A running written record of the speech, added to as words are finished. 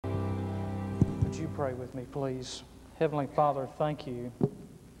pray with me, please? Heavenly Father, thank you.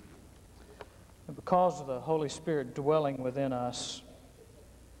 And because of the Holy Spirit dwelling within us,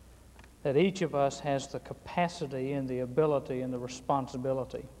 that each of us has the capacity and the ability and the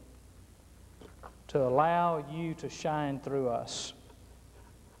responsibility to allow you to shine through us.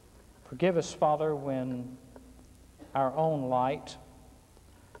 Forgive us, Father, when our own light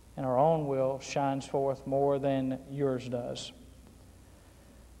and our own will shines forth more than yours does.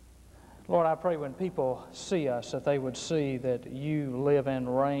 Lord, I pray when people see us that they would see that you live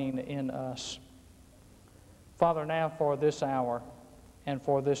and reign in us. Father, now for this hour and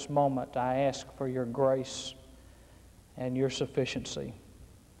for this moment, I ask for your grace and your sufficiency.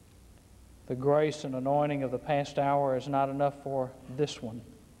 The grace and anointing of the past hour is not enough for this one.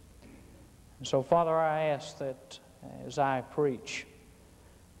 And so, Father, I ask that as I preach,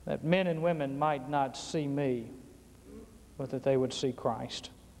 that men and women might not see me, but that they would see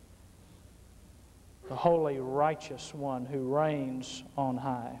Christ, the holy, righteous one who reigns on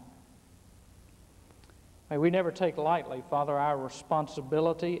high. May we never take lightly, Father, our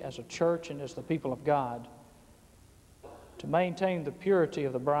responsibility as a church and as the people of God to maintain the purity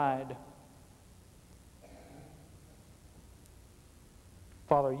of the bride.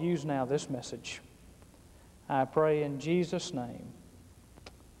 Father, use now this message. I pray in Jesus' name.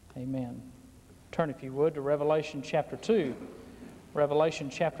 Amen. Turn, if you would, to Revelation chapter 2. Revelation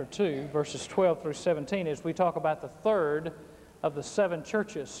chapter 2, verses 12 through 17, as we talk about the third of the seven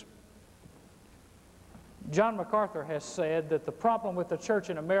churches. John MacArthur has said that the problem with the church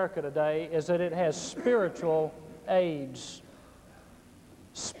in America today is that it has spiritual AIDS.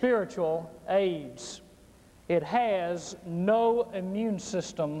 Spiritual AIDS. It has no immune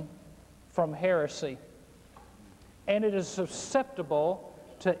system from heresy. And it is susceptible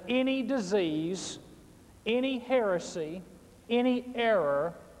to any disease, any heresy, any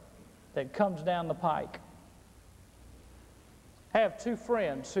error that comes down the pike. I have two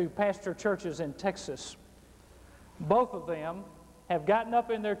friends who pastor churches in Texas. Both of them have gotten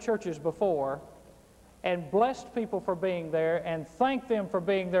up in their churches before and blessed people for being there and thanked them for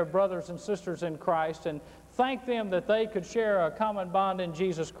being their brothers and sisters in Christ and thanked them that they could share a common bond in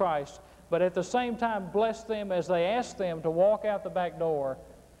Jesus Christ, but at the same time blessed them as they asked them to walk out the back door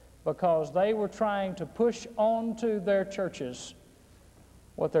because they were trying to push onto their churches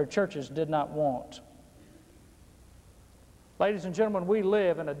what their churches did not want. Ladies and gentlemen, we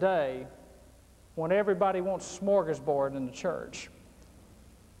live in a day when everybody wants smorgasbord in the church.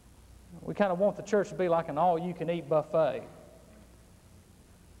 We kind of want the church to be like an all-you-can-eat buffet.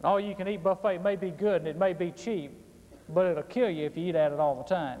 An all-you-can-eat buffet may be good and it may be cheap, but it'll kill you if you eat at it all the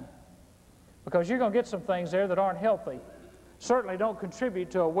time. Because you're going to get some things there that aren't healthy. Certainly don't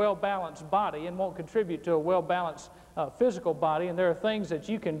contribute to a well-balanced body and won't contribute to a well-balanced physical body. And there are things that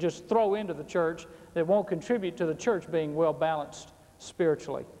you can just throw into the church that won't contribute to the church being well-balanced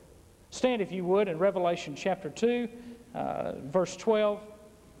spiritually. Stand, if you would, in Revelation chapter 2, verse 12.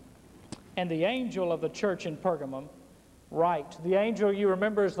 And the angel of the church in Pergamum write. The angel, you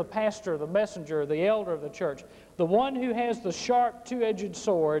remember, is the pastor, the messenger, the elder of the church. The one who has the sharp two-edged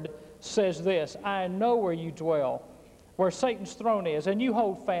sword says this, I know where you dwell, where Satan's throne is, and you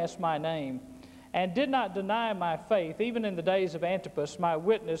hold fast my name, and did not deny my faith, even in the days of Antipas, my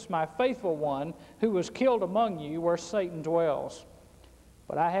witness, my faithful one, who was killed among you where Satan dwells.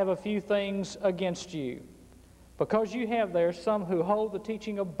 But I have a few things against you, because you have there some who hold the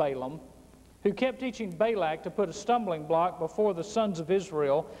teaching of Balaam, who kept teaching Balak to put a stumbling block before the sons of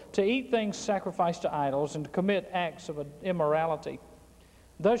Israel, to eat things sacrificed to idols, and to commit acts of immorality.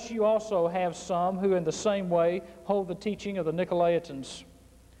 Thus you also have some who in the same way hold the teaching of the Nicolaitans.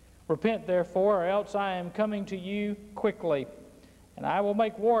 Repent therefore, or else I am coming to you quickly, and I will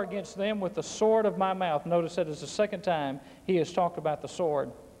make war against them with the sword of my mouth. Notice that is the second time he has talked about the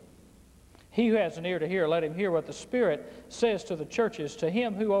sword. He who has an ear to hear, let him hear what the Spirit says to the churches. To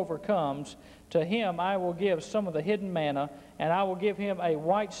him who overcomes, to him I will give some of the hidden manna, and I will give him a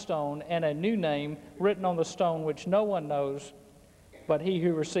white stone and a new name written on the stone which no one knows but he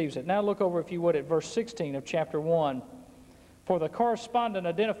who receives it. Now look over, if you would, at verse 16 of chapter 1. For the correspondent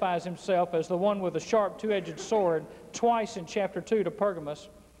identifies himself as the one with the sharp two-edged sword twice in chapter 2 to Pergamus.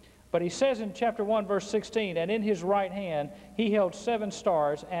 But he says in chapter 1, verse 16, and in his right hand he held 7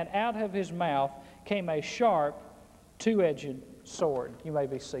 stars, and out of his mouth came a sharp two-edged sword. You may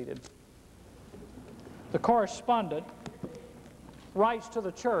be seated. The correspondent writes to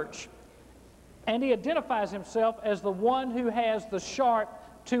the church, and he identifies himself as the one who has the sharp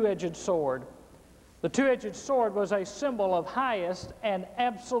two-edged sword. The two-edged sword was a symbol of highest and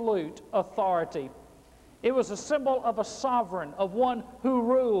absolute authority. It was a symbol of a sovereign, of one who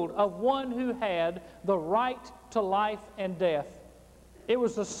ruled, of one who had the right to life and death. It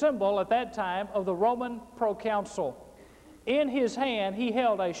was the symbol at that time of the Roman proconsul. In his hand he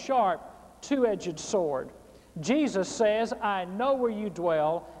held a sharp, two-edged sword. Jesus says, I know where you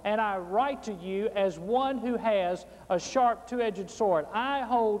dwell, and I write to you as one who has a sharp, two-edged sword. I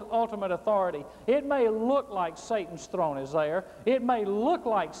hold ultimate authority. It may look like Satan's throne is there. It may look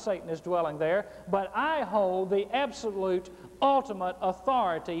like Satan is dwelling there, but I hold the absolute, ultimate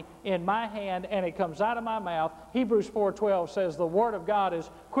authority in my hand, and it comes out of my mouth. Hebrews 4:12 says, the Word of God is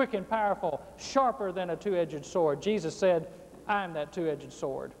quick and powerful, sharper than a two-edged sword. Jesus said, I am that two-edged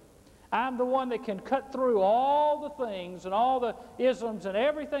sword. I'm the one that can cut through all the things and all the isms and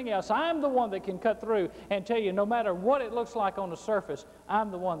everything else. I'm the one that can cut through and tell you no matter what it looks like on the surface,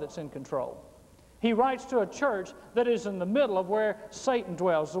 I'm the one that's in control. He writes to a church that is in the middle of where Satan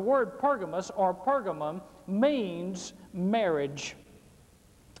dwells. The word Pergamus or Pergamum means marriage.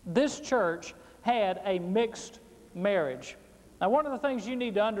 This church had a mixed marriage. Now, one of the things you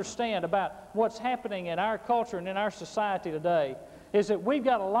need to understand about what's happening in our culture and in our society today is that we've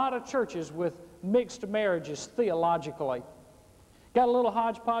got a lot of churches with mixed marriages theologically. Got a little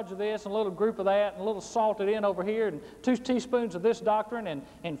hodgepodge of this and a little group of that and a little salted in over here and 2 teaspoons of this doctrine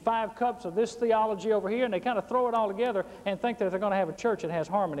and 5 cups of this theology over here, and they kind of throw it all together and think that they're going to have a church that has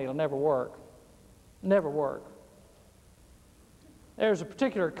harmony. It'll never work. Never work. There's a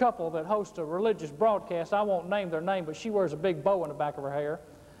particular couple that hosts a religious broadcast. I won't name their name, but she wears a big bow in the back of her hair.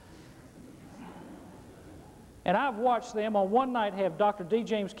 And I've watched them on one night have Dr. D.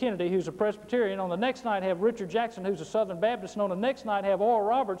 James Kennedy, who's a Presbyterian, on the next night have Richard Jackson, who's a Southern Baptist, and on the next night have Oral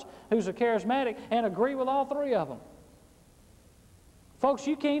Roberts, who's a charismatic, and agree with all 3 of them. Folks,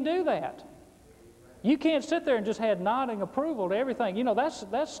 you can't do that. You can't sit there and just have nodding approval to everything. You know,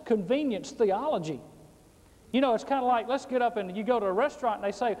 that's convenience theology. You know, it's kind of like, let's get up and you go to a restaurant and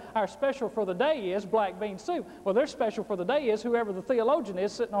they say, our special for the day is black bean soup. Well, their special for the day is whoever the theologian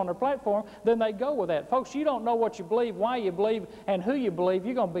is sitting on their platform, then they go with that. Folks, you don't know what you believe, why you believe, and who you believe,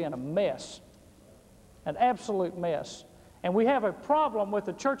 you're going to be in a mess. An absolute mess. And we have a problem with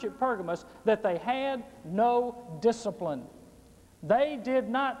the church at Pergamus that they had no discipline. They did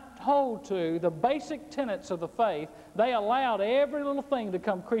not hold to the basic tenets of the faith. They allowed every little thing to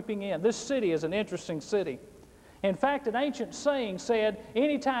come creeping in. This city is an interesting city. In fact, an ancient saying said,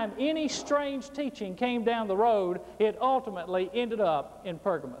 anytime any strange teaching came down the road, it ultimately ended up in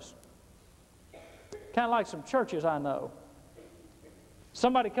Pergamus. Kind of like some churches I know.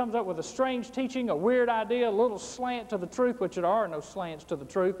 Somebody comes up with a strange teaching, a weird idea, a little slant to the truth, which there are no slants to the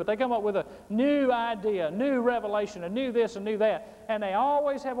truth, but they come up with a new idea, a new revelation, a new this and new that, and they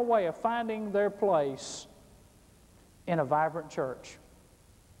always have a way of finding their place in a vibrant church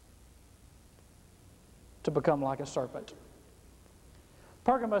to become like a serpent.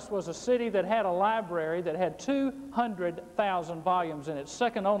 Pergamus was a city that had a library that had 200,000 volumes in it,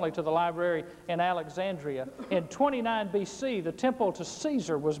 second only to the library in Alexandria. In 29 BC, the temple to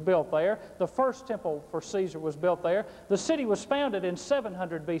Caesar was built there. The first temple for Caesar was built there. The city was founded in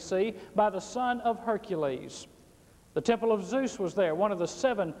 700 BC by the son of Hercules. The temple of Zeus was there, one of the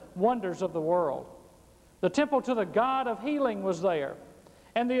 7 wonders of the world. The temple to the god of healing was there.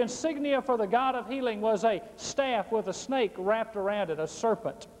 And the insignia for the god of healing was a staff with a snake wrapped around it, a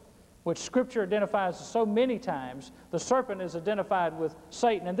serpent, which Scripture identifies so many times. The serpent is identified with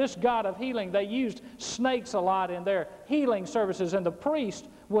Satan. And this god of healing, they used snakes a lot in their healing services, and the priest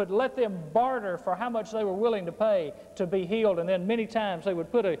would let them barter for how much they were willing to pay to be healed. And then many times they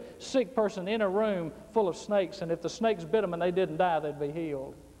would put a sick person in a room full of snakes, and if the snakes bit them and they didn't die, they'd be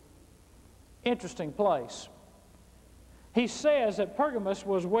healed. Interesting place. He says that Pergamus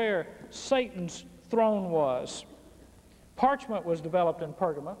was where Satan's throne was. Parchment was developed in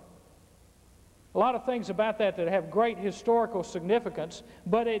Pergamum. A lot of things about that have great historical significance,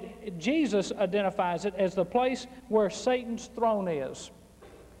 but Jesus identifies it as the place where Satan's throne is.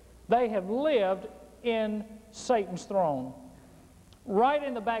 They have lived in Satan's throne, right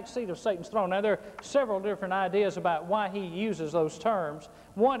in the back seat of Satan's throne. Now, there are several different ideas about why he uses those terms.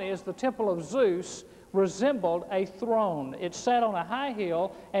 One is the temple of Zeus resembled a throne. It sat on a high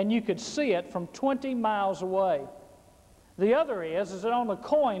hill, and you could see it from 20 miles away. The other is that on the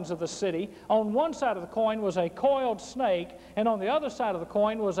coins of the city, on one side of the coin was a coiled snake, and on the other side of the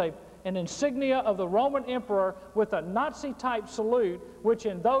coin was an insignia of the Roman emperor with a Nazi-type salute, which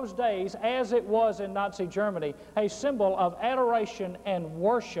in those days, as it was in Nazi Germany, a symbol of adoration and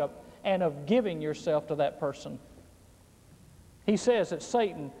worship and of giving yourself to that person. He says that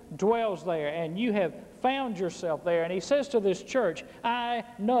Satan dwells there, and you have found yourself there. And he says to this church, I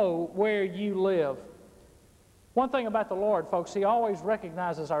know where you live. One thing about the Lord, folks, He always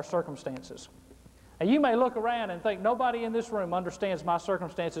recognizes our circumstances. And you may look around and think, nobody in this room understands my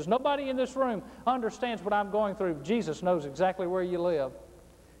circumstances. Nobody in this room understands what I'm going through. Jesus knows exactly where you live.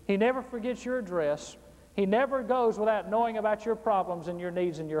 He never forgets your address. He never goes without knowing about your problems and your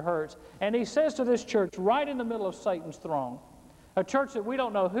needs and your hurts. And He says to this church right in the middle of Satan's throne, a church that we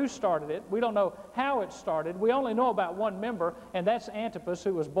don't know who started it, we don't know how it started, we only know about one member, and that's Antipas,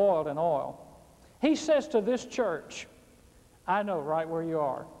 who was boiled in oil. He says to this church, I know right where you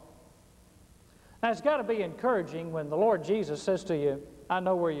are. Now, it's got to be encouraging when the Lord Jesus says to you, I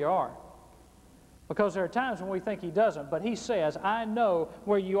know where you are. Because there are times when we think He doesn't, but He says, I know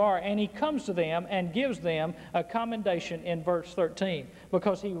where you are. And He comes to them and gives them a commendation in verse 13.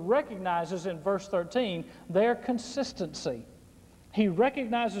 Because He recognizes in verse 13 their consistency. He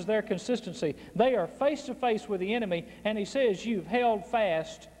recognizes their consistency. They are face to face with the enemy, and He says, you've held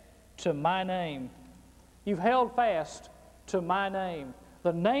fast to my name. You've held fast to my name.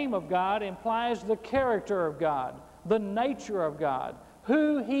 The name of God implies the character of God, the nature of God,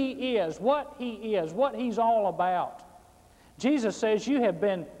 who He is, what He's all about. Jesus says you have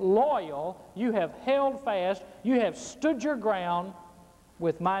been loyal, you have held fast, you have stood your ground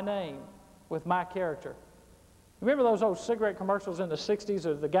with my name, with my character. Remember those old cigarette commercials in the 60s,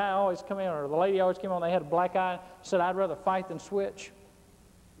 or the guy always come in, or the lady always came on, they had a black eye, said, I'd rather fight than switch?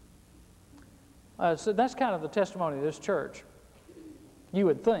 So that's kind of the testimony of this church, you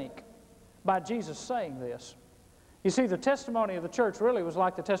would think, by Jesus saying this. You see, the testimony of the church really was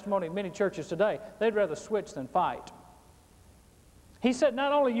like the testimony of many churches today. They'd rather switch than fight. He said,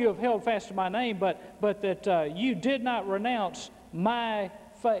 not only you have held fast to my name, but that you did not renounce my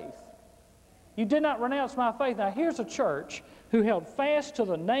faith. You did not renounce my faith. Now, here's a church who held fast to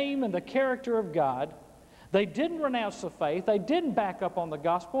the name and the character of God. They didn't renounce the faith. They didn't back up on the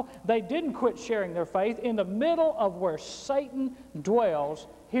gospel. They didn't quit sharing their faith. In the middle of where Satan dwells,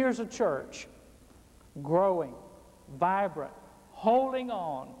 here's a church growing, vibrant, holding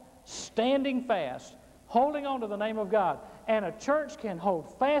on, standing fast, holding on to the name of God. And a church can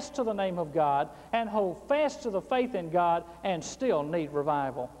hold fast to the name of God and hold fast to the faith in God and still need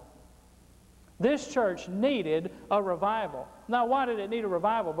revival. This church needed a revival. Now, why did it need a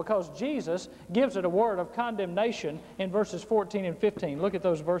revival? Because Jesus gives it a word of condemnation in verses 14 and 15. Look at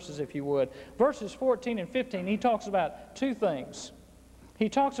those verses if you would. Verses 14 and 15, He talks about two things. He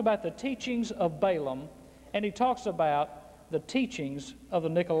talks about the teachings of Balaam, and He talks about the teachings of the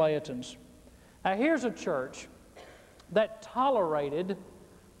Nicolaitans. Now, here's a church that tolerated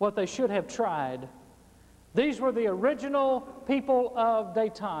what they should have tried. These were the original people of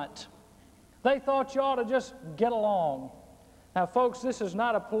détente. They thought you ought to just get along. Now, folks, this is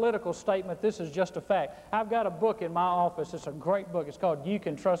not a political statement. This is just a fact. I've got a book in my office. It's a great book. It's called You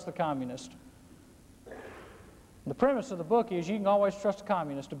Can Trust the Communist. The premise of the book is you can always trust a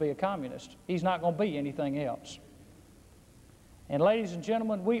communist to be a communist. He's not going to be anything else. And ladies and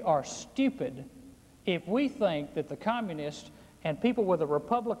gentlemen, we are stupid if we think that the communists and people with a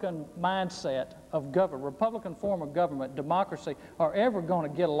Republican mindset of government, Republican form of government, democracy, are ever going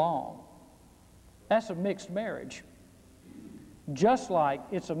to get along. That's a mixed marriage. Just like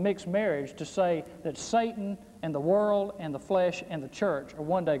it's a mixed marriage to say that Satan and the world and the flesh and the church are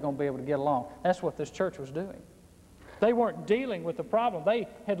one day going to be able to get along. That's what this church was doing. They weren't dealing with the problem. They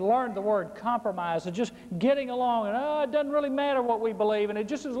had learned the word compromise and just getting along, and it doesn't really matter what we believe, and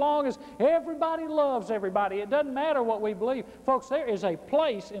just as long as everybody loves everybody, it doesn't matter what we believe. Folks, there is a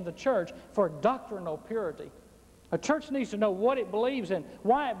place in the church for doctrinal purity. A church needs to know what it believes and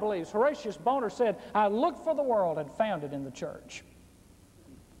why it believes. Horatius Bonar said, I looked for the world and found it in the church.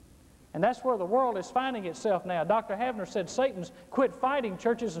 And that's where the world is finding itself now. Dr. Havner said Satan's quit fighting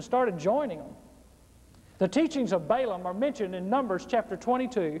churches and started joining them. The teachings of Balaam are mentioned in Numbers chapter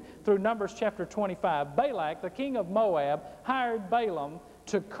 22 through Numbers chapter 25. Balak, the king of Moab, hired Balaam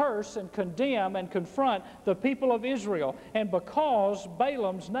to curse and condemn and confront the people of Israel. And because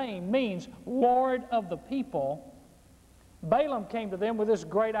Balaam's name means Lord of the people, Balaam came to them with this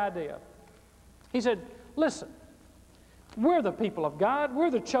great idea. He said, listen, we're the people of God,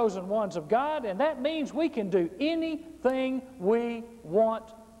 we're the chosen ones of God, and that means we can do anything we want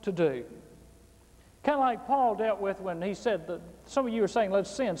to do. Kind of like Paul dealt with when he said that some of you are saying,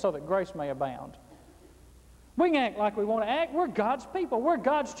 let's sin so that grace may abound. We can act like we want to act. We're God's people. We're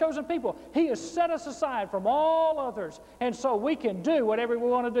God's chosen people. He has set us aside from all others, and so we can do whatever we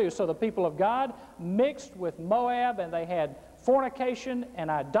want to do. So the people of God mixed with Moab, and they had fornication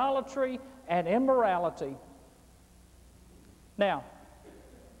and idolatry and immorality. Now,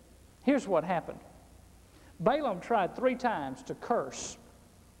 here's what happened. Balaam tried 3 times to curse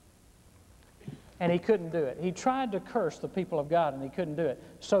and he couldn't do it. He tried to curse the people of God, and he couldn't do it.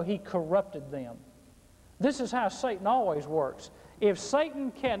 So he corrupted them. This is how Satan always works. If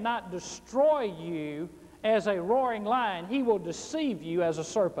Satan cannot destroy you as a roaring lion, he will deceive you as a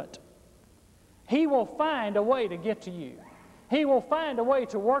serpent. He will find a way to get to you. He will find a way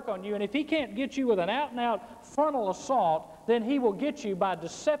to work on you, and if he can't get you with an out-and-out frontal assault, then he will get you by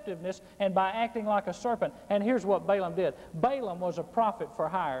deceptiveness and by acting like a serpent. And here's what Balaam did. Balaam was a prophet for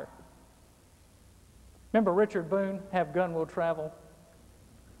hire. Remember Richard Boone, Have Gun Will Travel?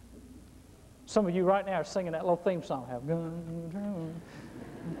 Some of you right now are singing that little theme song, Have Gun Will Travel.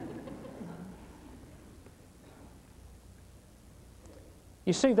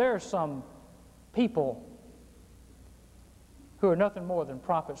 You see, there are some people who are nothing more than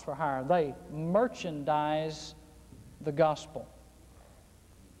prophets for hire. They merchandise the gospel.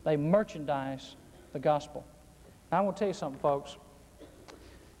 They merchandise the gospel. Now, I want to tell you something, folks.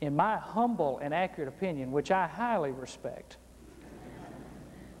 In my humble and accurate opinion, which I highly respect,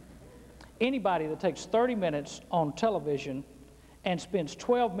 anybody that takes 30 minutes on television and spends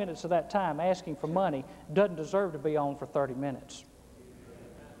 12 minutes of that time asking for money doesn't deserve to be on for 30 minutes.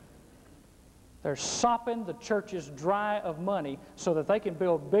 They're sopping the churches dry of money so that they can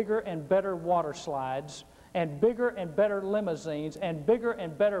build bigger and better water slides and bigger and better limousines and bigger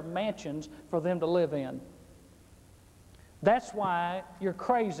and better mansions for them to live in. That's why you're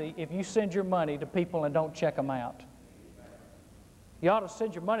crazy if you send your money to people and don't check them out. You ought to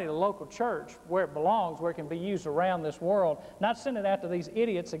send your money to the local church where it belongs, where it can be used around this world, not send it out to these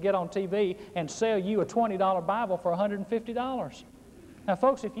idiots that get on TV and sell you a $20 Bible for $150. Now,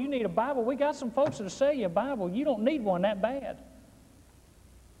 folks, if you need a Bible, we got some folks that'll sell you a Bible. You don't need one that bad.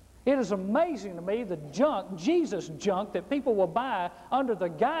 It is amazing to me the junk, Jesus junk, that people will buy under the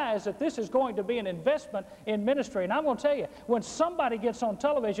guise that this is going to be an investment in ministry. And I'm going to tell you, when somebody gets on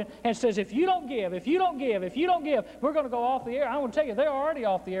television and says, if you don't give, if you don't give, if you don't give, we're going to go off the air. I'm going to tell you, they're already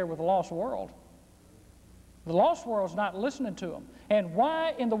off the air with the lost world. The lost world's not listening to them. And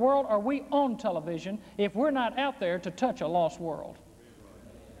why in the world are we on television if we're not out there to touch a lost world?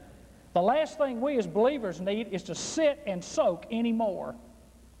 The last thing we as believers need is to sit and soak anymore.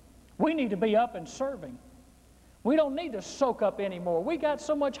 We need to be up and serving. We don't need to soak up anymore. We got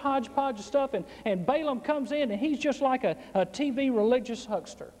so much hodgepodge of stuff, and Balaam comes in, and he's just like a TV religious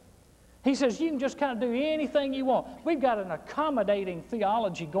huckster. He says, you can just kind of do anything you want. We've got an accommodating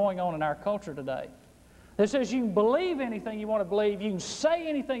theology going on in our culture today. That says you can believe anything you want to believe, you can say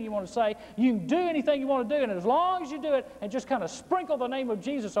anything you want to say, you can do anything you want to do, and as long as you do it and just kind of sprinkle the name of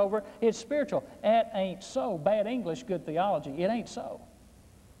Jesus over it, it's spiritual. That ain't so. Bad English, good theology. It ain't so.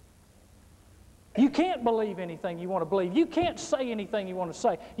 You can't believe anything you want to believe. You can't say anything you want to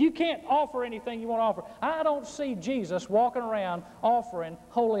say. You can't offer anything you want to offer. I don't see Jesus walking around offering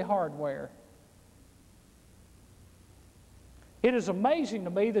holy hardware. It is amazing to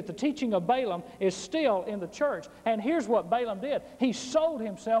me that the teaching of Balaam is still in the church. And here's what Balaam did. He sold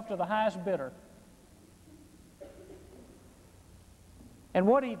himself to the highest bidder. And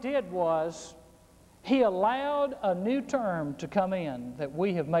what he did was he allowed a new term to come in that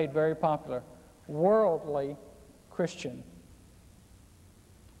we have made very popular. Worldly Christian.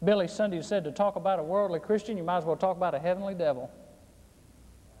 Billy Sunday said to talk about a worldly Christian, you might as well talk about a heavenly devil.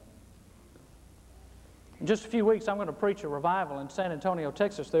 In just a few weeks, I'm going to preach a revival in San Antonio,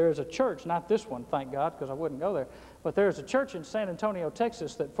 Texas. There is a church, not this one, thank God, because I wouldn't go there, but there is a church in San Antonio,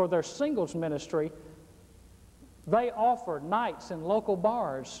 Texas, that for their singles ministry, they offer nights in local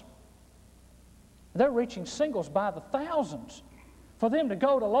bars. They're reaching singles by the thousands. For them to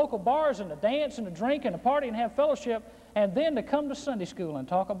go to local bars and to dance and to drink and to party and have fellowship, and then to come to Sunday school and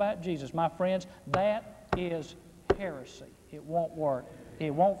talk about Jesus. My friends, that is heresy. It won't work. It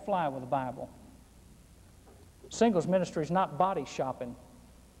won't fly with the Bible. Singles ministry is not body shopping.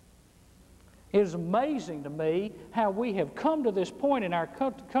 It is amazing to me how we have come to this point in our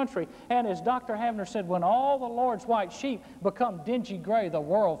country, and as Dr. Havner said, when all the Lord's white sheep become dingy gray, the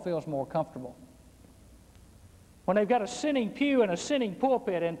world feels more comfortable. When they've got a sinning pew and a sinning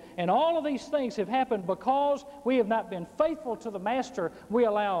pulpit, and all of these things have happened because we have not been faithful to the Master, we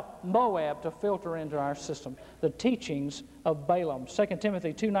allow Moab to filter into our system. The teachings of Balaam. 2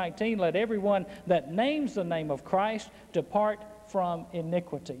 Timothy 2:19, let everyone that names the name of Christ depart from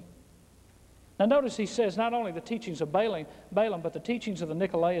iniquity. Now notice he says not only the teachings of Balaam, but the teachings of the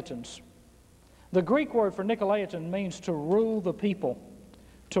Nicolaitans. The Greek word for Nicolaitan means to rule the people.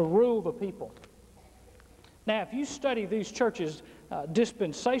 To rule the people. Now, if you study these churches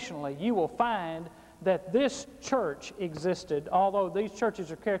dispensationally, you will find that this church existed, although these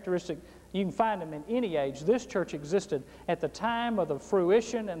churches are characteristic, you can find them in any age. This church existed at the time of the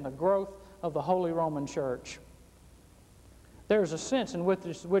fruition and the growth of the Holy Roman Church. There's a sense in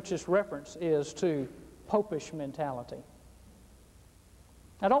which this reference is to popish mentality.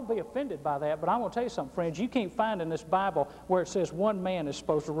 Now, don't be offended by that, but I want to tell you something, friends. You can't find in this Bible where it says one man is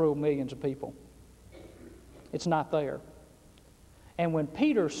supposed to rule millions of people. It's not there. And when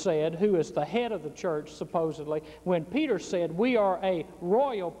Peter said, who is the head of the church, supposedly, when Peter said, we are a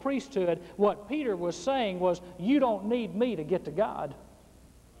royal priesthood, what Peter was saying was, you don't need me to get to God.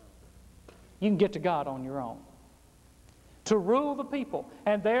 You can get to God on your own. To rule the people.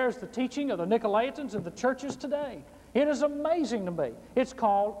 And there's the teaching of the Nicolaitans and the churches today. It is amazing to me. It's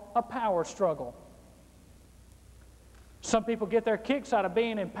called a power struggle. Some people get their kicks out of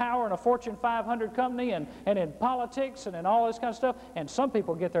being in power in a Fortune 500 company and in politics and in all this kind of stuff. And some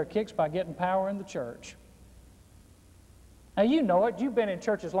people get their kicks by getting power in the church. Now you know it. You've been in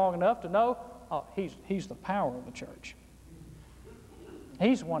churches long enough to know, oh, he's the power of the church.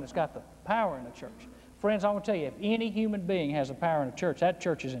 He's the one that's got the power in the church. Friends, I want to tell you, if any human being has the power in a church, that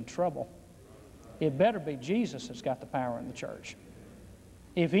church is in trouble. It better be Jesus that's got the power in the church.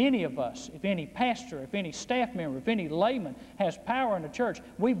 If any of us, if any pastor, if any staff member, if any layman has power in the church,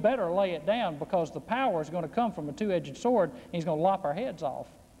 we better lay it down, because the power is going to come from a two-edged sword and he's going to lop our heads off.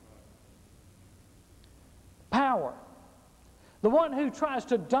 Power. The one who tries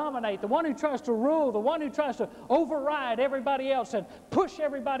to dominate, the one who tries to rule, the one who tries to override everybody else and push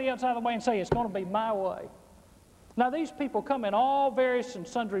everybody else out of the way and say, it's going to be my way. Now, these people come in all various and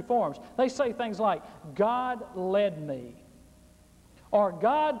sundry forms. They say things like, God led me, or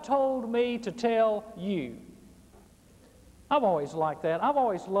God told me to tell you. I've always liked that. I've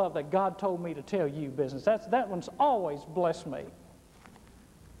always loved that God told me to tell you business. That one's always blessed me.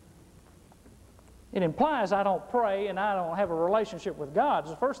 It implies I don't pray and I don't have a relationship with God. It's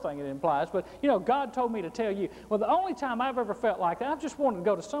the first thing it implies. But, you know, God told me to tell you. Well, the only time I've ever felt like that, I've just wanted to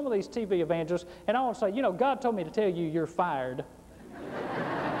go to some of these TV evangelists and I want to say, you know, God told me to tell you you're fired.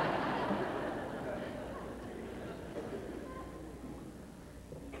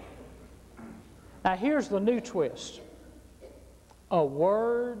 Now, here's the new twist. A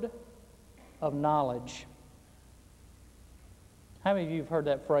word of knowledge. How many of you have heard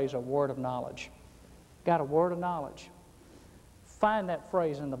that phrase, a word of knowledge? Got a word of knowledge. Find that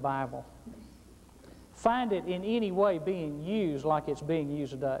phrase in the Bible. Find it in any way being used like it's being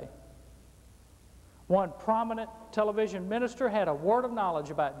used today. One prominent television minister had a word of knowledge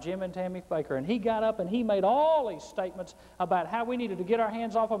about Jim and Tammy Baker, and he got up and he made all these statements about how we needed to get our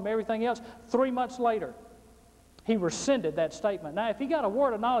hands off them and everything else. 3 months later, he rescinded that statement. Now, if he got a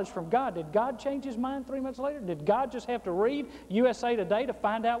word of knowledge from God, did God change his mind 3 months later? Did God just have to read USA Today to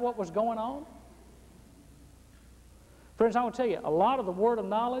find out what was going on? Friends, I want to tell you, a lot of the word of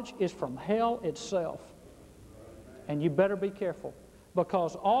knowledge is from hell itself. And you better be careful.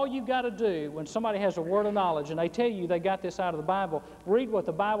 Because all you've got to do when somebody has a word of knowledge and they tell you they got this out of the Bible, read what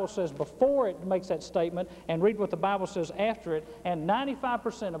the Bible says before it makes that statement and read what the Bible says after it, and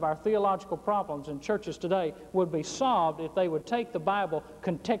 95% of our theological problems in churches today would be solved if they would take the Bible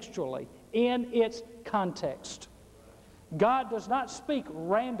contextually, in its context. God does not speak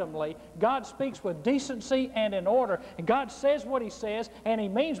randomly. God speaks with decency and in order. And God says what He says, and He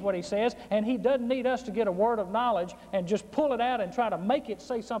means what He says, and He doesn't need us to get a word of knowledge and just pull it out and try to make it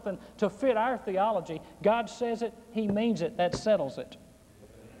say something to fit our theology. God says it, He means it. That settles it.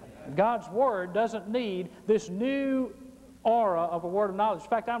 God's Word doesn't need this new aura of a word of knowledge. In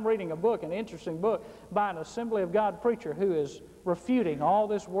fact, I'm reading a book, an interesting book, by an Assembly of God preacher who is refuting all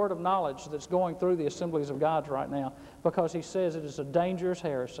this word of knowledge that's going through the Assemblies of God right now, because he says it is a dangerous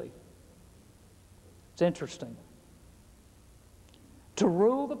heresy. It's interesting. To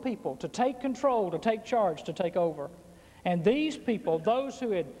rule the people, to take control, to take charge, to take over. And these people, those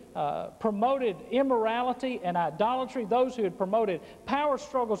who had promoted immorality and idolatry, those who had promoted power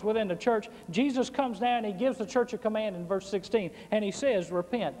struggles within the church, Jesus comes down and He gives the church a command in verse 16, and He says,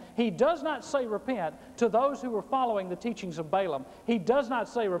 repent. He does not say repent to those who were following the teachings of Balaam. He does not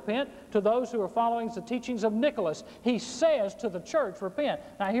say repent to those who were following the teachings of Nicholas. He says to the church, repent.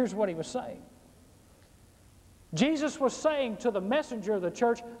 Now here's what He was saying. Jesus was saying to the messenger of the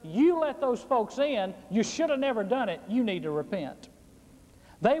church, you let those folks in, you should have never done it, you need to repent.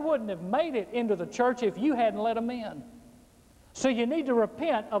 They wouldn't have made it into the church if you hadn't let them in. So you need to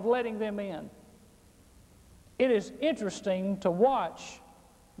repent of letting them in. It is interesting to watch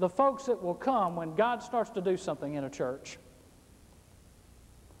the folks that will come when God starts to do something in a church.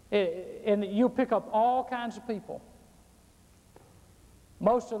 And you'll pick up all kinds of people.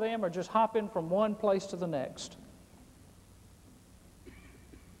 Most of them are just hopping from one place to the next.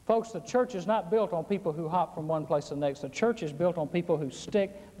 Folks, the church is not built on people who hop from one place to the next. The church is built on people who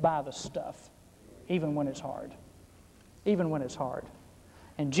stick by the stuff, even when it's hard. Even when it's hard.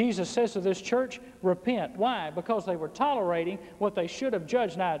 And Jesus says to this church, repent. Why? Because they were tolerating what they should have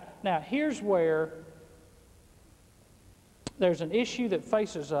judged. Now here's where there's an issue that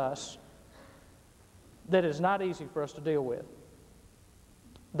faces us that is not easy for us to deal with.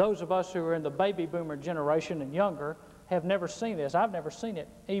 Those of us who are in the baby boomer generation and younger have never seen this. I've never seen it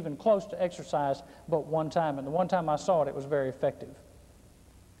even close to exercise but one time. And the one time I saw it, it was very effective.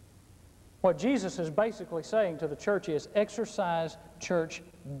 What Jesus is basically saying to the church is exercise church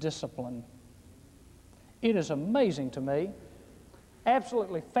discipline. It is amazing to me,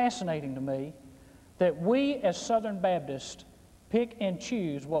 absolutely fascinating to me, that we as Southern Baptists pick and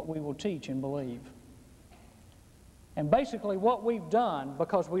choose what we will teach and believe. And basically what we've done,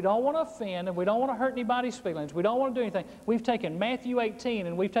 because we don't want to offend and we don't want to hurt anybody's feelings, we don't want to do anything, we've taken Matthew 18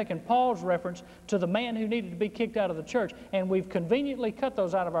 and we've taken Paul's reference to the man who needed to be kicked out of the church, and we've conveniently cut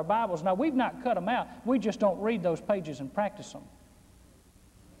those out of our Bibles. Now, we've not cut them out. We just don't read those pages and practice them.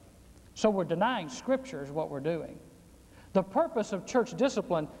 So we're denying Scripture is what we're doing. The purpose of church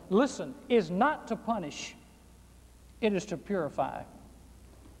discipline, listen, is not to punish. It is to purify.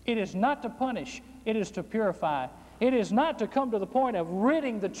 It is not to punish. It is to purify. It is not to come to the point of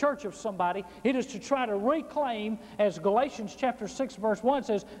ridding the church of somebody. It is to try to reclaim, as Galatians chapter 6 verse 1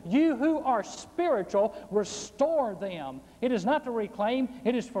 says, you who are spiritual, restore them. It is not to reclaim.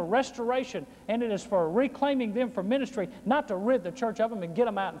 It is for restoration. And it is for reclaiming them for ministry, not to rid the church of them and get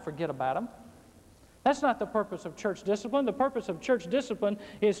them out and forget about them. That's not the purpose of church discipline. The purpose of church discipline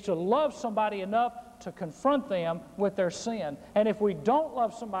is to love somebody enough to confront them with their sin. And if we don't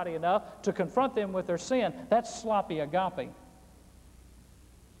love somebody enough to confront them with their sin, that's sloppy agape.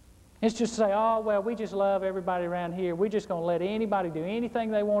 It's just to say, oh, well, we just love everybody around here. We're just going to let anybody do anything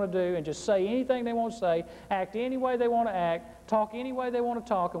they want to do and just say anything they want to say, act any way they want to act, talk any way they want to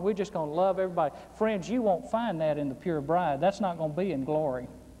talk, and we're just going to love everybody. Friends, you won't find that in the pure bride. That's not going to be in glory.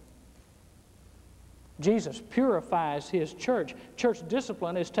 Jesus purifies His church. Church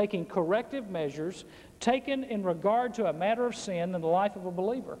discipline is taking corrective measures taken in regard to a matter of sin in the life of a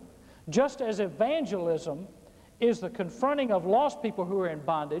believer. Just as evangelism is the confronting of lost people who are in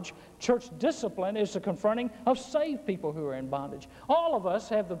bondage, church discipline is the confronting of saved people who are in bondage. All of us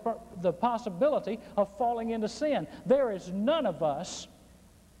have the possibility of falling into sin. There is none of us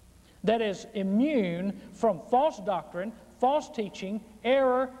that is immune from false doctrine, false teaching,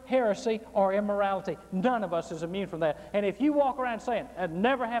 error, heresy, or immorality. None of us is immune from that. And if you walk around saying, that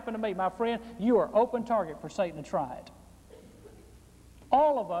never happened to me, my friend, you are open target for Satan to try it.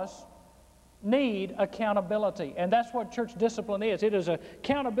 All of us need accountability, and that's what church discipline is. It is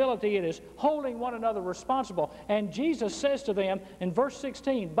accountability. It is holding one another responsible. And Jesus says to them in verse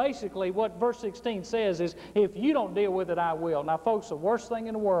 16, basically what verse 16 says is, if you don't deal with it, I will. Now, folks, the worst thing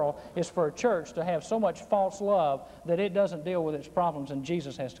in the world is for a church to have so much false love that it doesn't deal with its problems, and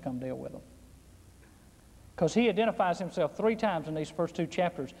Jesus has to come deal with them. Because He identifies Himself 3 times in these first 2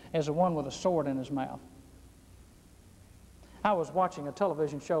 chapters as the one with a sword in his mouth. I was watching a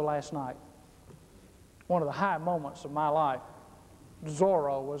television show last night. One of the high moments of my life.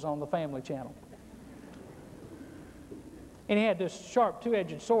 Zorro was on the Family Channel. And he had this sharp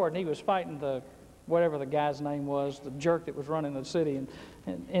 2-edged sword, and he was fighting whatever the guy's name was, the jerk that was running the city.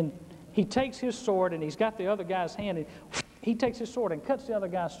 And he takes his sword, and he's got the other guy's hand, and he takes his sword and cuts the other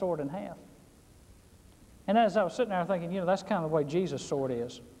guy's sword in half. And as I was sitting there thinking, that's kind of the way Jesus' sword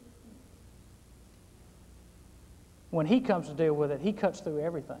is. When He comes to deal with it, He cuts through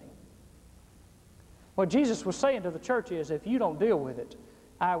everything. What Jesus was saying to the church is, if you don't deal with it,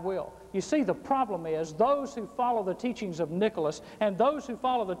 I will. You see, the problem is those who follow the teachings of Nicholas and those who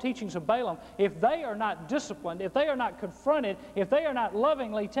follow the teachings of Balaam, if they are not disciplined, if they are not confronted, if they are not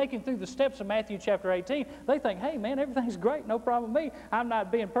lovingly taken through the steps of Matthew chapter 18, they think, hey man, everything's great, no problem with me. I'm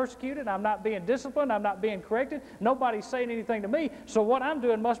not being persecuted, I'm not being disciplined, I'm not being corrected, nobody's saying anything to me, so what I'm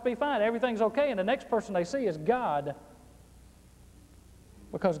doing must be fine, everything's okay, and the next person they see is God.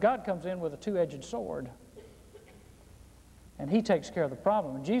 Because God comes in with a 2-edged sword. And He takes care of the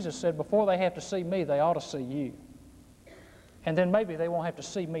problem. And Jesus said, before they have to see me, they ought to see you. And then maybe they won't have to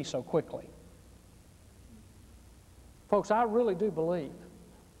see me so quickly. Folks, I really do believe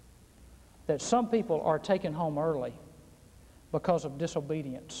that some people are taken home early because of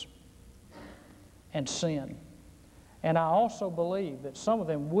disobedience and sin. And I also believe that some of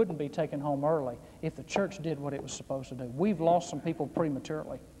them wouldn't be taken home early if the church did what it was supposed to do. We've lost some people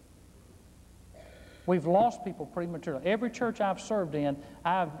prematurely. We've lost people prematurely. Every church I've served in,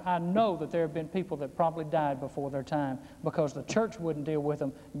 I know that there have been people that probably died before their time because the church wouldn't deal with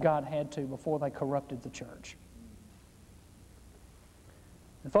them. God had to before they corrupted the church.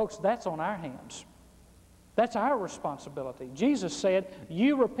 And folks, that's on our hands. That's our responsibility. Jesus said,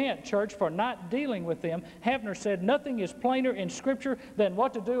 "You repent, church, for not dealing with them." Havner said, "Nothing is plainer in Scripture than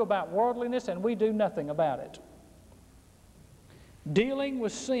what to do about worldliness, and we do nothing about it." Dealing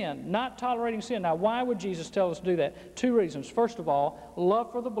with sin, not tolerating sin. Now, why would Jesus tell us to do that? Two reasons. First of all,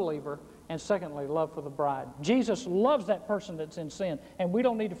 love for the believer, and secondly, love for the bride. Jesus loves that person that's in sin, and we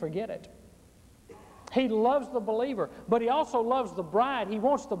don't need to forget it. He loves the believer, but He also loves the bride. He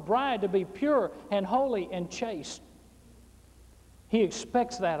wants the bride to be pure and holy and chaste. He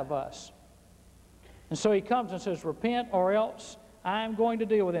expects that of us. And so He comes and says, "Repent, or else I'm going to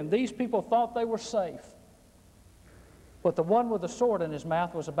deal with them." These people thought they were safe, but the one with the sword in his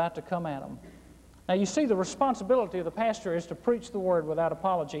mouth was about to come at them. Now you see, the responsibility of the pastor is to preach the Word without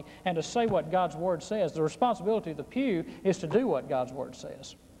apology and to say what God's Word says. The responsibility of the pew is to do what God's Word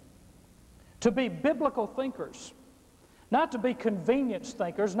says. To be biblical thinkers, not to be convenience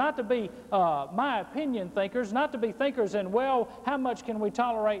thinkers, not to be my opinion thinkers, not to be thinkers in, well, how much can we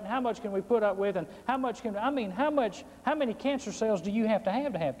tolerate and how much can we put up with and how much can, I mean, how many cancer cells do you have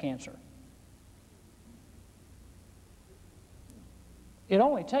cancer? It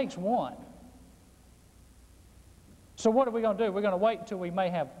only takes one. So what are we going to do? We're going to wait until we may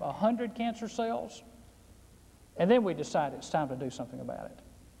have 100 cancer cells, and then we decide it's time to do something about it.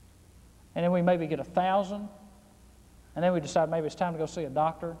 And then we maybe get 1,000, and then we decide maybe it's time to go see a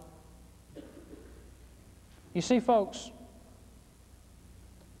doctor. You see, folks,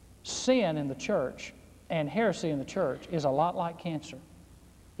 sin in the church and heresy in the church is a lot like cancer.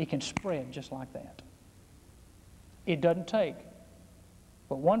 It can spread just like that. It doesn't take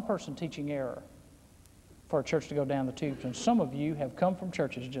but one person teaching error for a church to go down the tubes. And some of you have come from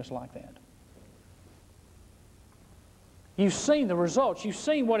churches just like that. You've seen the results. You've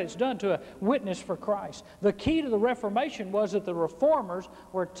seen what it's done to a witness for Christ. The key to the Reformation was that the Reformers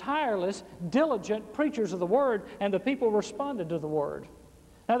were tireless, diligent preachers of the Word, and the people responded to the Word.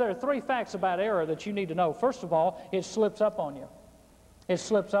 Now, there are three facts about error that you need to know. First of all, it slips up on you. It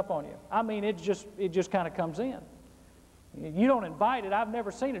slips up on you. I mean, it just kind of comes in. You don't invite it. I've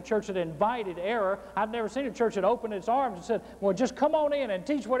never seen a church that invited error. I've never seen a church that opened its arms and said, well, just come on in and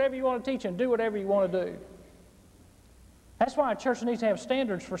teach whatever you want to teach and do whatever you want to do. That's why a church needs to have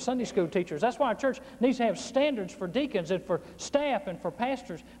standards for Sunday school teachers. That's why a church needs to have standards for deacons and for staff and for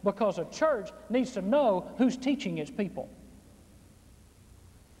pastors, because a church needs to know who's teaching its people.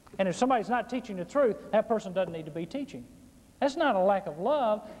 And if somebody's not teaching the truth, that person doesn't need to be teaching. That's not a lack of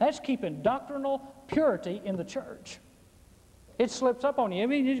love. That's keeping doctrinal purity in the church. It slips up on you. I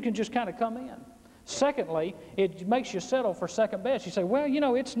mean, you can just kind of come in. Secondly, it makes you settle for second best. You say, well, you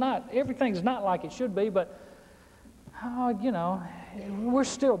know, everything's not like it should be, but, you know, we're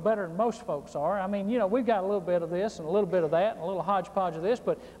still better than most folks are. I mean, you know, we've got a little bit of this and a little bit of that and a little hodgepodge of this,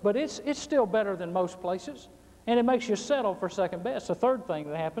 but it's still better than most places. And it makes you settle for second best. The third thing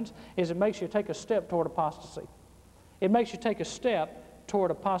that happens is it makes you take a step toward apostasy. It makes you take a step toward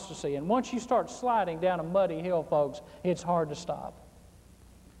apostasy. And once you start sliding down a muddy hill, folks, it's hard to stop.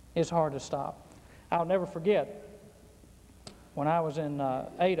 It's hard to stop. I'll never forget when I was in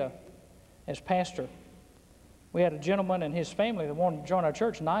Ada as pastor, we had a gentleman and his family that wanted to join our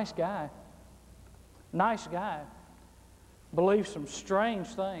church. Nice guy. Nice guy. Believed some strange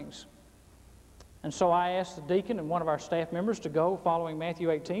things. And so I asked the deacon and one of our staff members to go following Matthew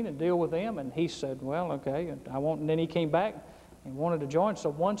 18 and deal with them. And he said, well, okay, I won't. And then he came back and wanted to join. So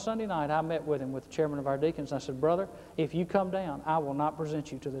one Sunday night, I met with him, with the chairman of our deacons. And I said, brother, if you come down, I will not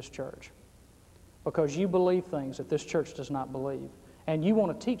present you to this church, because you believe things that this church does not believe. And you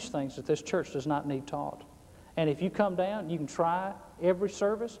want to teach things that this church does not need taught. And if you come down, you can try every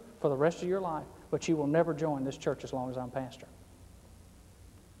service for the rest of your life, but you will never join this church as long as I'm pastor.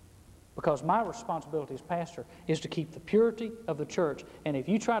 Because my responsibility as pastor is to keep the purity of the church. And if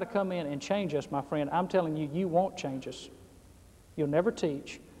you try to come in and change us, my friend, I'm telling you, you won't change us. You'll never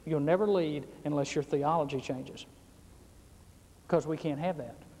teach, you'll never lead unless your theology changes. Because we can't have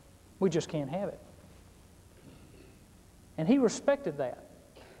that. We just can't have it. And he respected that.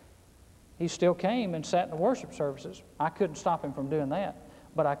 He still came and sat in the worship services. I couldn't stop him from doing that.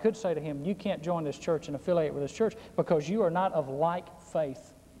 But I could say to him, you can't join this church and affiliate with this church because you are not of like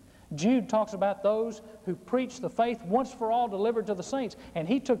faith. Jude talks about those who preach the faith once for all delivered to the saints. And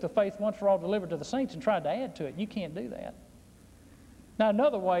he took the faith once for all delivered to the saints and tried to add to it. You can't do that. Now,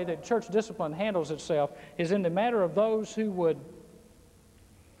 another way that church discipline handles itself is in the matter of those who would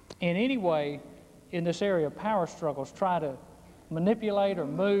in any way in this area of power struggles try to manipulate or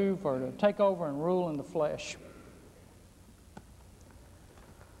move or to take over and rule in the flesh.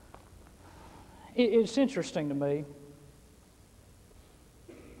 It's interesting to me,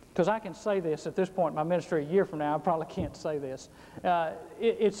 because I can say this at this point in my ministry. A year from now, I probably can't say this.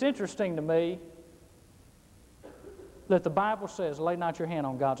 It's interesting to me that the Bible says, lay not your hand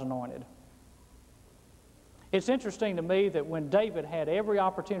on God's anointed. It's interesting to me that when David had every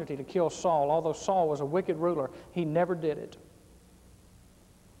opportunity to kill Saul, although Saul was a wicked ruler, he never did it.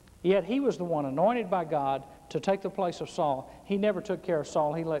 Yet he was the one anointed by God to take the place of Saul. He never took care of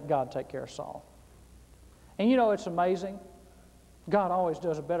Saul. He let God take care of Saul. And you know, it's amazing. God always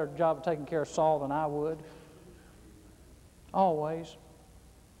does a better job of taking care of Saul than I would. Always.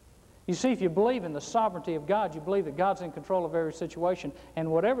 You see, if you believe in the sovereignty of God, you believe that God's in control of every situation. And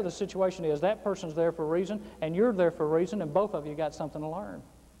whatever the situation is, that person's there for a reason, and you're there for a reason, and both of you got something to learn.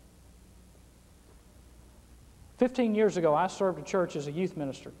 15 years ago, I served a church as a youth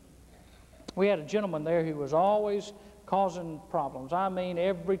minister. We had a gentleman there who was always causing problems. I mean,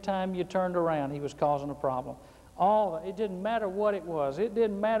 every time you turned around, he was causing a problem. It didn't matter what it was. It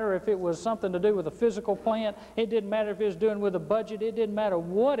didn't matter if it was something to do with a physical plant. It didn't matter if it was doing with a budget. It didn't matter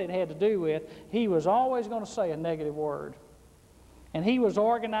what it had to do with. He was always going to say a negative word. And he was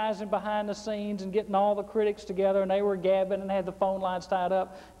organizing behind the scenes and getting all the critics together, and they were gabbing and had the phone lines tied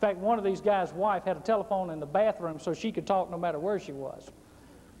up. In fact, one of these guys' wife had a telephone in the bathroom so she could talk no matter where she was.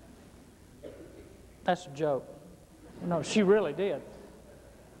 That's a joke. No, she really did.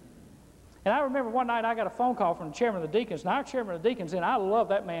 And I remember one night I got a phone call from the chairman of the deacons. Now, our chairman of the deacons, and I love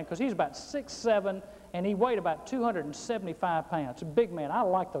that man because he's about 6'7", and he weighed about 275 pounds. A big man. I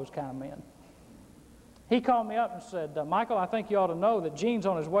like those kind of men. He called me up and said, Michael, I think you ought to know that Gene's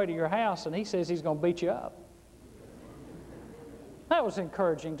on his way to your house, and he says he's going to beat you up. That was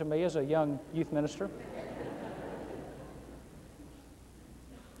encouraging to me as a young youth minister.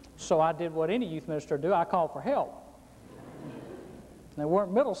 So I did what any youth minister do. I called for help. They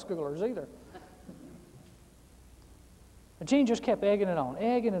weren't middle schoolers either. But Gene just kept egging it on,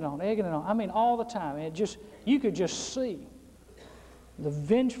 egging it on, egging it on. I mean, all the time. You could just see the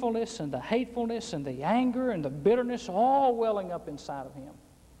vengefulness and the hatefulness and the anger and the bitterness all welling up inside of him.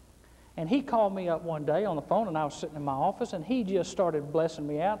 And he called me up one day on the phone, and I was sitting in my office, and he just started blessing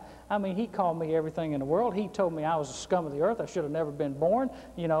me out. I mean, he called me everything in the world. He told me I was the scum of the earth. I should have never been born.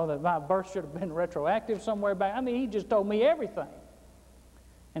 You know, that my birth should have been retroactive somewhere back. I mean, he just told me everything.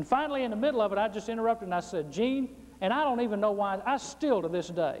 And finally, in the middle of it, I just interrupted and I said, Gene, and I don't even know why, I still to this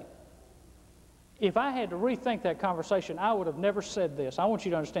day, if I had to rethink that conversation, I would have never said this. I want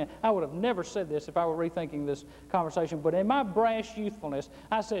you to understand, I would have never said this if I were rethinking this conversation. But in my brash youthfulness,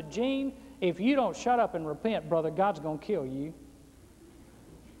 I said, Gene, if you don't shut up and repent, brother, God's going to kill you.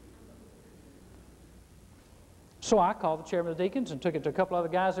 So I called the chairman of the deacons and took it to a couple other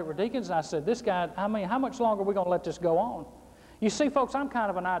guys that were deacons, and I said, this guy, I mean, how much longer are we going to let this go on? You see, folks, I'm kind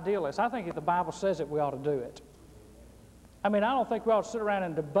of an idealist. I think if the Bible says it, we ought to do it. I mean, I don't think we ought to sit around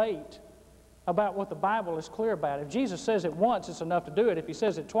and debate about what the Bible is clear about. If Jesus says it once, it's enough to do it. If he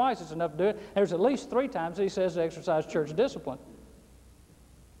says it twice, it's enough to do it. There's at least 3 times that he says to exercise church discipline.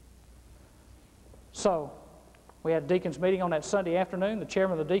 So we had a deacons meeting on that Sunday afternoon. The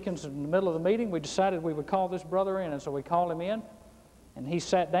chairman of the deacons, in the middle of the meeting, we decided we would call this brother in. And so we called him in. And he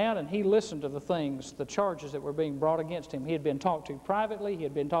sat down and he listened to the things, the charges that were being brought against him. He had been talked to privately. He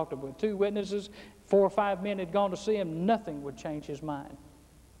had been talked to with 2 witnesses. 4 or 5 men had gone to see him. Nothing would change his mind.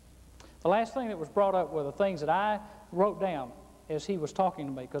 The last thing that was brought up were the things that I wrote down as he was talking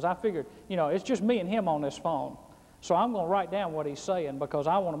to me, because I figured, you know, it's just me and him on this phone. So I'm going to write down what he's saying because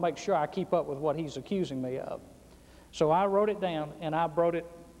I want to make sure I keep up with what he's accusing me of. So I wrote it down and I brought it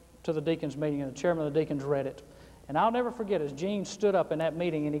to the deacons meeting, and the chairman of the deacons read it. And I'll never forget as Gene stood up in that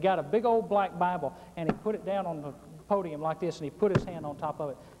meeting and he got a big old black Bible and he put it down on the podium like this and he put his hand on top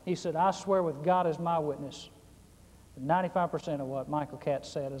of it. He said, I swear with God as my witness, 95% of what Michael Catt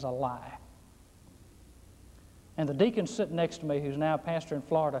said is a lie. And the deacon sitting next to me, who's now a pastor in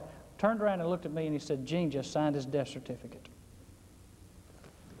Florida, turned around and looked at me and he said, Gene just signed his death certificate.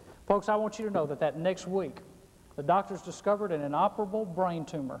 Folks, I want you to know that next week, the doctors discovered an inoperable brain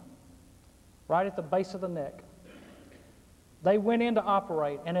tumor right at the base of the neck. They went in to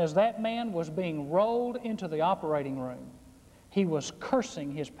operate, and as that man was being rolled into the operating room, he was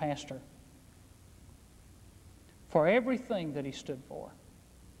cursing his pastor for everything that he stood for.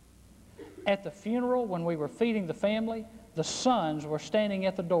 At the funeral, when we were feeding the family, the sons were standing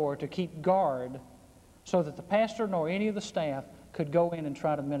at the door to keep guard so that the pastor nor any of the staff could go in and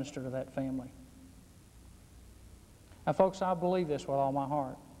try to minister to that family. Now, folks, I believe this with all my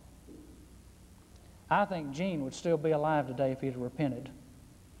heart. I think Gene would still be alive today if he had repented.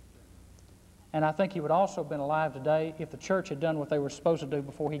 And I think he would also have been alive today if the church had done what they were supposed to do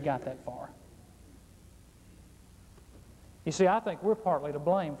before he got that far. You see, I think we're partly to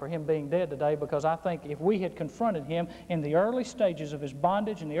blame for him being dead today, because I think if we had confronted him in the early stages of his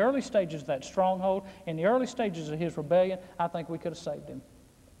bondage, in the early stages of that stronghold, in the early stages of his rebellion, I think we could have saved him.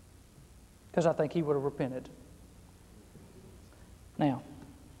 Because I think he would have repented. Now,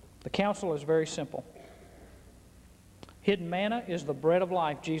 the counsel is very simple. Hidden manna is the bread of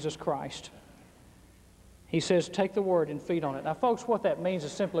life, Jesus Christ. He says, take the Word and feed on it. Now, folks, what that means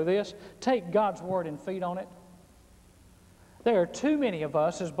is simply this. Take God's Word and feed on it. There are too many of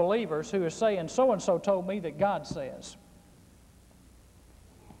us as believers who are saying, so-and-so told me that God says.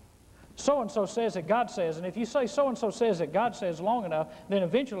 So-and-so says that God says. And if you say so-and-so says that God says long enough, then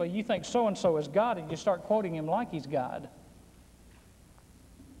eventually you think so-and-so is God, and you start quoting him like he's God.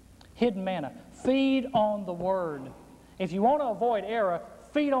 Hidden manna. Feed on the Word. If you want to avoid error,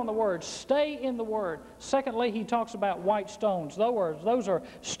 feed on the Word. Stay in the Word. Secondly, he talks about white stones. Those are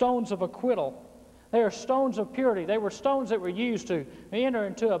stones of acquittal. They are stones of purity. They were stones that were used to enter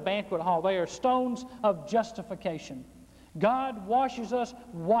into a banquet hall. They are stones of justification. God washes us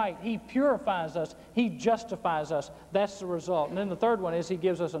white. He purifies us. He justifies us. That's the result. And then the third one is he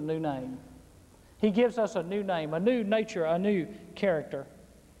gives us a new name. He gives us a new name, a new nature, a new character.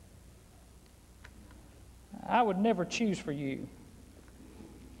 I would never choose for you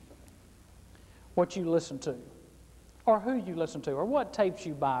what you listen to, or who you listen to, or what tapes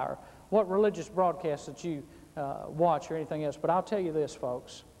you buy, or what religious broadcasts that you watch, or anything else. But I'll tell you this,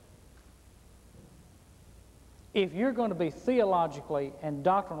 folks. If you're going to be theologically and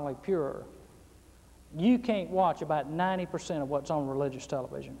doctrinally pure, you can't watch about 90% of what's on religious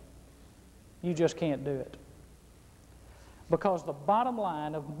television. You just can't do it. Because the bottom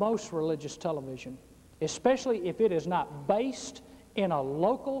line of most religious television, especially if it is not based in a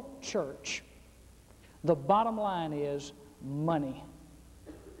local church, the bottom line is money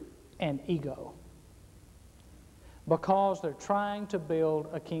and ego. Because they're trying to build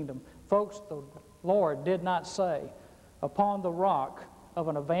a kingdom. Folks, the Lord did not say, upon the rock of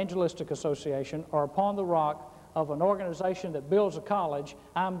an evangelistic association or upon the rock of an organization that builds a college,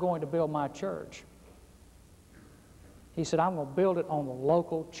 I'm going to build my church. He said, I'm going to build it on the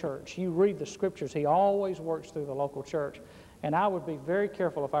local church. You read the Scriptures, he always works through the local church. And I would be very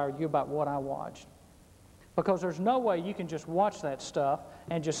careful if I were you about what I watched. Because there's no way you can just watch that stuff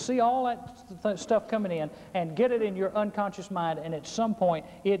and just see all that stuff coming in and get it in your unconscious mind, and at some point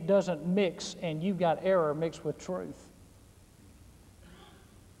it doesn't mix and you've got error mixed with truth.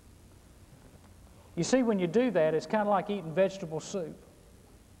 You see, when you do that, it's kind of like eating vegetable soup.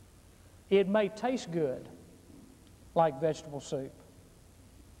 It may taste good like vegetable soup,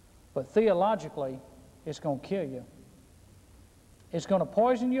 but theologically it's going to kill you. It's going to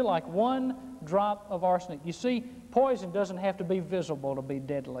poison you like one drop of arsenic. You see, poison doesn't have to be visible to be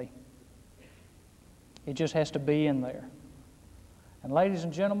deadly. It just has to be in there. And ladies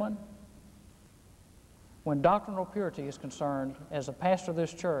and gentlemen, when doctrinal purity is concerned, as a pastor of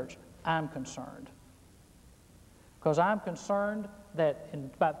this church, I'm concerned. Because I'm concerned that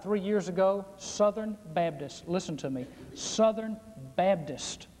about 3 years ago, Southern Baptists, listen to me, Southern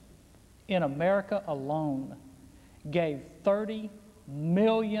Baptists in America alone gave $30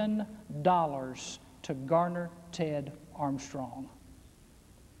 million to garner Ted Armstrong,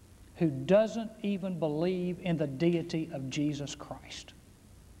 who doesn't even believe in the deity of Jesus Christ.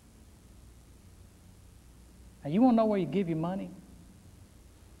 Now, you want to know where you give your money?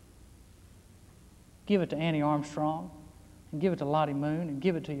 Give it to Annie Armstrong, and give it to Lottie Moon, and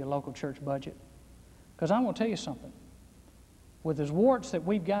give it to your local church budget. Because I'm going to tell you something. With the warts that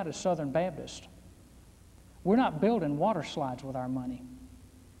we've got as Southern Baptists, we're not building water slides with our money.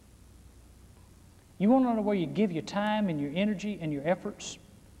 You want to know where you give your time and your energy and your efforts?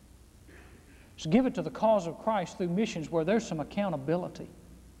 So give it to the cause of Christ through missions where there's some accountability.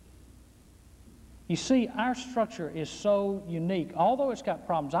 You see, our structure is so unique. Although it's got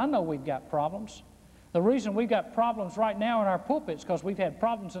problems, I know we've got problems. The reason we've got problems right now in our pulpits, because we've had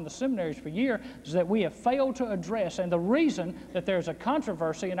problems in the seminaries for years, is that we have failed to address. And the reason that there's a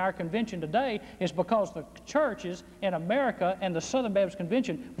controversy in our convention today is because the churches in America and the Southern Baptist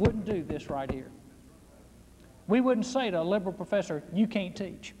Convention wouldn't do this right here. We wouldn't say to a liberal professor, you can't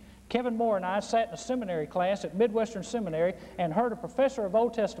teach. Kevin Moore and I sat in a seminary class at Midwestern Seminary and heard a professor of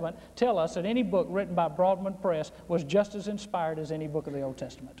Old Testament tell us that any book written by Broadman Press was just as inspired as any book of the Old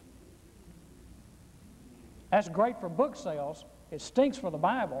Testament. That's great for book sales. It stinks for the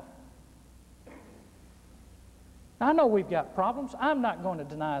Bible. I know we've got problems. I'm not going to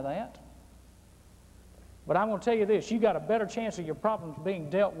deny that. But I'm going to tell you this, you got a better chance of your problems being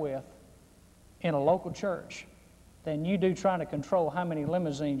dealt with in a local church than you do trying to control how many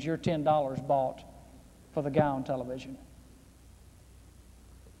limousines your $10 bought for the guy on television.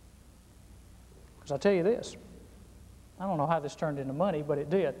 Because I tell you this, I don't know how this turned into money, but it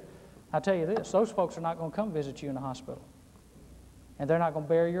did. I tell you this, those folks are not going to come visit you in the hospital. And they're not going to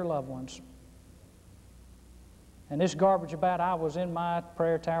bury your loved ones. And this garbage about I was in my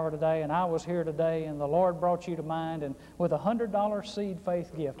prayer tower today and I was here today and the Lord brought you to mind, and with a $100 seed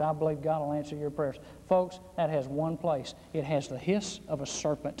faith gift, I believe God will answer your prayers. Folks, that has one place. It has the hiss of a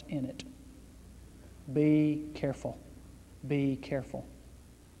serpent in it. Be careful. Be careful.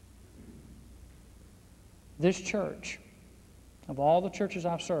 This church, of all the churches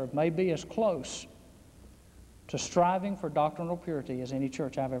I've served, may be as close to striving for doctrinal purity as any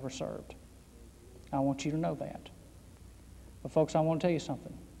church I've ever served. I want you to know that. But folks, I want to tell you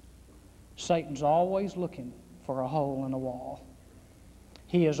something. Satan's always looking for a hole in a wall.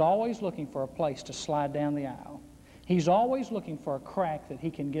 He is always looking for a place to slide down the aisle. He's always looking for a crack that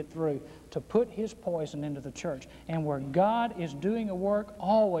he can get through to put his poison into the church. And where God is doing a work,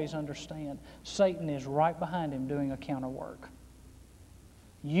 always understand, Satan is right behind him doing a counter work.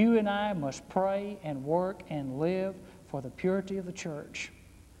 You and I must pray and work and live for the purity of the church,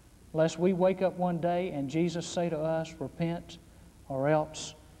 lest we wake up one day and Jesus say to us, repent, or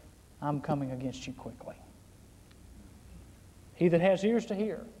else I'm coming against you quickly. He that has ears to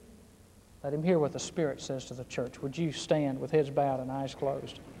hear, let him hear what the Spirit says to the church. Would you stand with heads bowed and eyes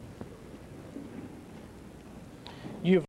closed?